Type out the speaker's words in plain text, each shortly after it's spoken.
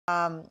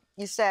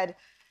You said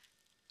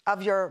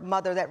of your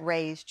mother that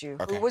raised you,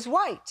 who was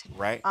white.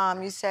 Right.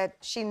 You said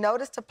she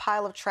noticed a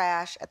pile of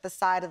trash at the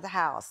side of the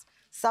house.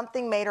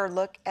 Something made her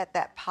look at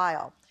that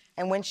pile.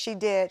 And when she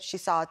did, she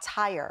saw a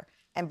tire.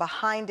 And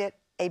behind it,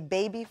 a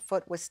baby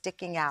foot was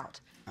sticking out.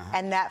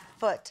 And that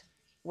foot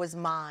was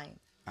mine.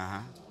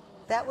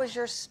 That was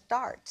your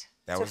start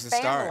That to was the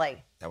family. Start.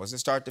 That was the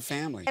start to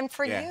family. And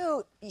for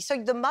you,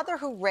 so the mother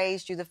who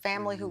raised you, the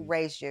family who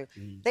raised you,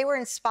 they were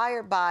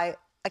inspired by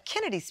a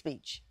Kennedy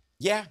speech.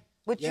 Yeah.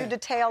 Which you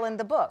detail in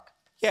the book.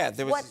 Yeah,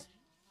 there was...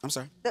 I'm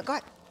sorry. Go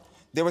ahead.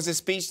 There was a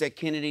speech that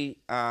Kennedy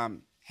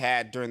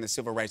had during the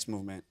Civil Rights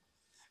Movement,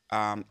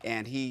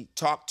 and he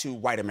talked to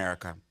white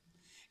America.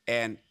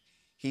 And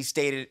he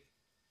stated,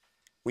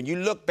 when you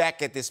look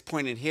back at this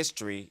point in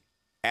history,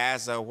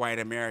 as a white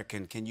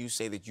American, can you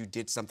say that you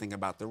did something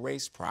about the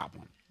race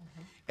problem?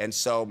 And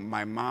so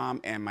my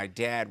mom and my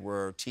dad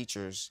were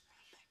teachers,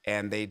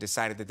 and they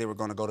decided that they were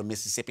going to go to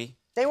Mississippi.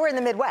 They were in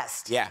the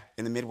Midwest. Yeah,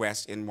 in the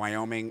Midwest, in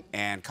Wyoming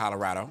and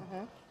Colorado.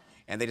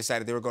 And they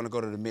decided they were going to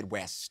go to the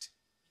Midwest.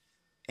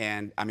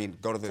 And, I mean,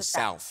 go to the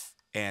South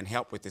and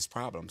help with this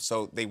problem.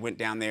 So they went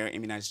down there,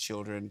 immunized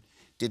children,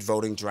 did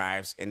voting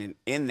drives, and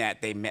in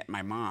that, they met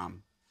my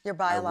mom. Your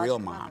biological real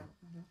mother. mom.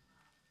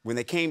 When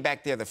they came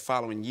back there the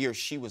following year,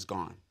 she was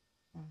gone.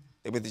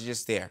 They were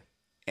just there.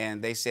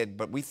 And they said,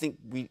 but we think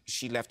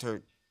she left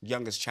her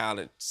youngest child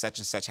at such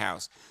and such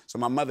house. So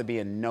my mother,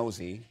 being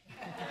nosy,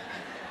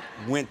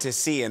 went to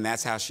see, and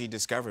that's how she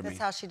discovered me.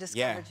 That's how she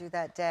discovered you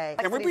that day.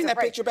 Can we bring that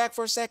picture back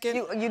for a second?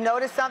 You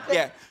noticed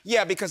something?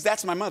 Yeah, because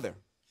that's my mother.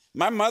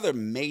 My mother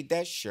made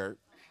that shirt.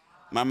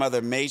 My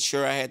mother made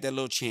sure I had that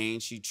little chain.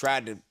 She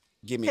tried to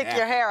give me pick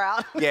your hair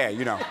out. Yeah,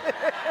 you know.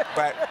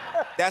 But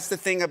that's the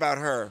thing about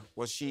her,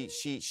 was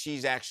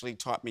she's actually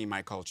taught me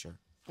my culture.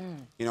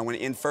 You know, when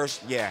in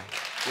first,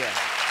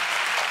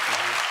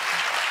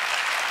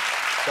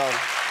 So,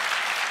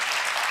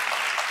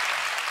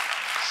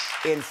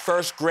 in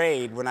first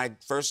grade, when I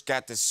first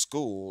got to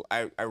school,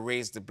 I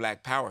raised the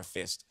Black Power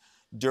fist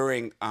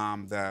during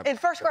in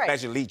first grade?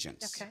 Pledge of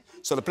Allegiance. Okay.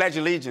 So the Pledge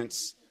of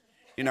Allegiance,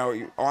 you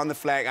know, on the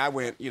flag, I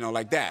went, you know,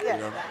 like that.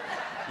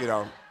 You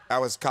know, I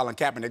was Colin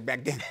Kaepernick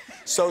back then.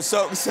 So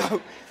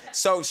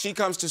she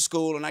comes to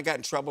school, and I got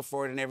in trouble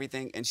for it and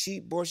everything. And she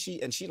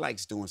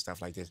likes doing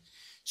stuff like this.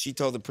 She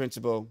told the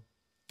principal,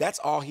 that's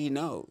all he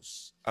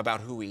knows about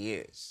who he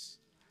is.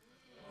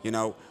 You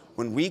know,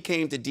 when we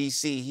came to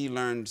D.C., he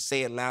learned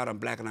Say It Loud, I'm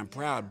Black and I'm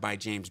Proud by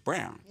James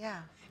Brown.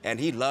 Yeah. And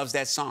he loves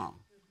that song.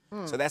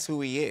 So that's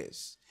who he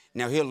is.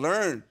 Now, he'll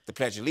learn the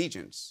Pledge of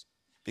Allegiance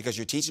because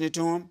you're teaching it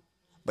to him,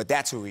 but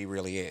that's who he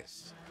really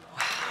is. Wow.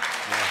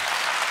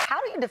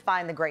 How do you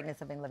define the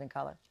greatness of In Living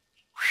Color?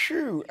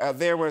 Whew,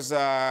 there was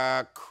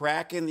a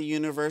crack in the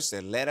universe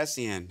that let us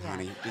in,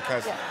 honey,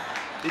 because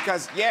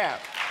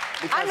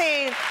I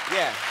mean,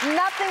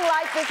 nothing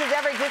like this has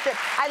ever existed.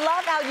 I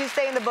love how you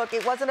say in the book,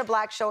 it wasn't a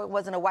black show, it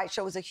wasn't a white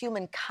show, it was a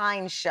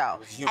humankind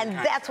show. And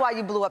that's why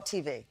you blew up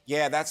TV.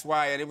 Yeah, that's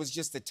why. And it was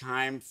just the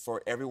time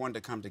for everyone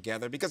to come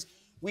together, because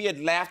we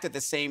had laughed at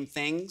the same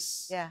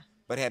things,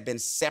 but had been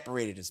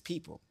separated as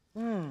people.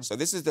 So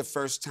this is the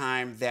first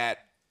time that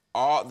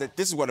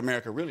this is what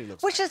America really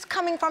looks like. Which is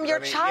coming from your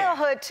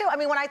childhood, too. I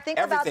mean, when I think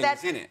about that,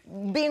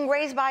 being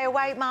raised by a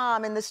white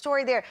mom and the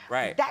story there,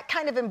 that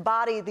kind of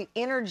embodied the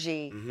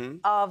energy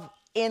of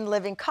In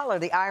Living Color,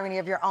 the irony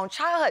of your own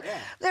childhood.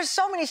 There's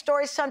so many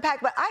stories to unpack,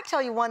 but I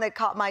tell you one that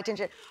caught my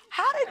attention.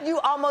 How did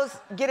you almost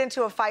get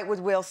into a fight with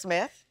Will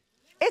Smith?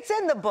 It's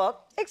in the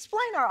book.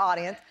 Explain our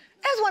audience.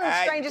 That's one of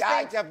the strangest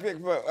things.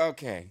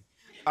 Okay.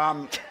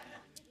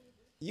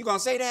 You gonna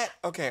say that?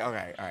 Okay, all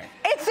right.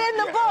 It's in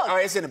the book. Oh,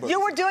 it's in the book. You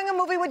were doing a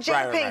movie with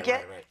Jada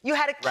Pinkett. You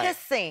had a kiss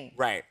scene.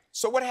 Right.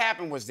 So what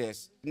happened was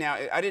this. Now,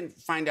 I didn't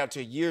find out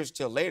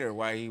till later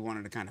why he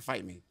wanted to kind of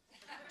fight me.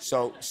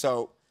 So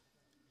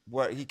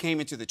he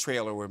came into the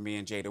trailer where me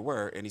and Jada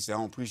were, and he said, I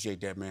don't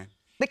appreciate that, man.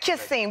 The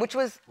kiss scene, which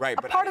was a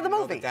part of the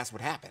movie. That's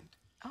what happened.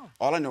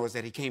 All I know is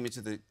that he came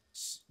into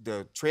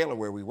the trailer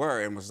where we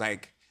were and was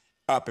like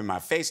up in my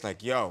face,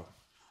 like, yo,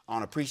 I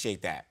don't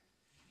appreciate that.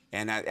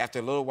 And after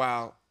a little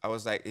while, he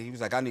was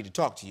like, I need to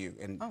talk to you.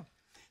 And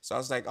so I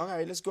was like, all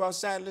right, let's go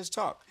outside and let's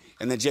talk.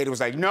 And then Jada was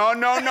like, no,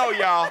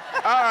 y'all.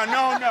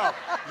 No.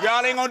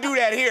 Y'all ain't gonna do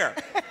that here.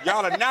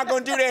 Y'all are not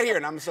gonna do that here.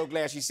 And I'm so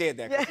glad she said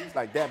that, because he's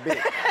like that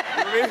big.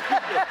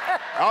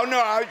 Oh,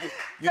 no,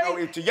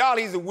 to y'all,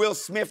 he's a Will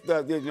Smith,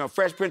 the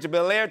Fresh Prince of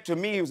Bel-Air. To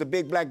me, he was a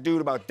big black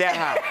dude about that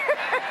high.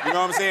 You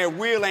know what I'm saying?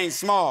 Will ain't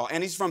small,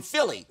 and he's from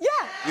Philly. Yeah.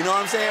 You know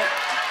what I'm saying?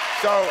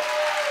 So,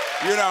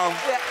 you know.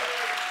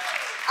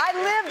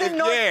 I lived in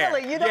North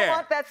Philly. You don't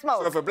want that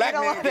smoke. So if a black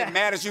man get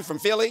mad at you from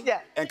Philly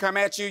and come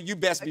at you, you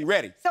best be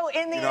ready. So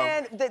in the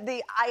end,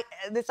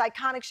 this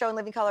iconic show In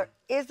Living Color,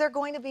 is there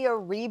going to be a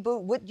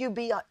reboot? Would you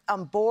be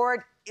on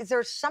board? Is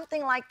there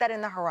something like that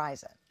in the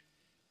horizon?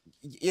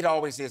 It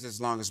always is, as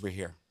long as we're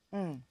here.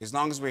 As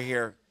long as we're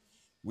here,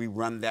 we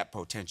run that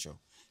potential.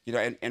 You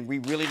know, and we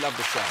really love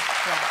the show.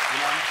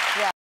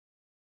 You know?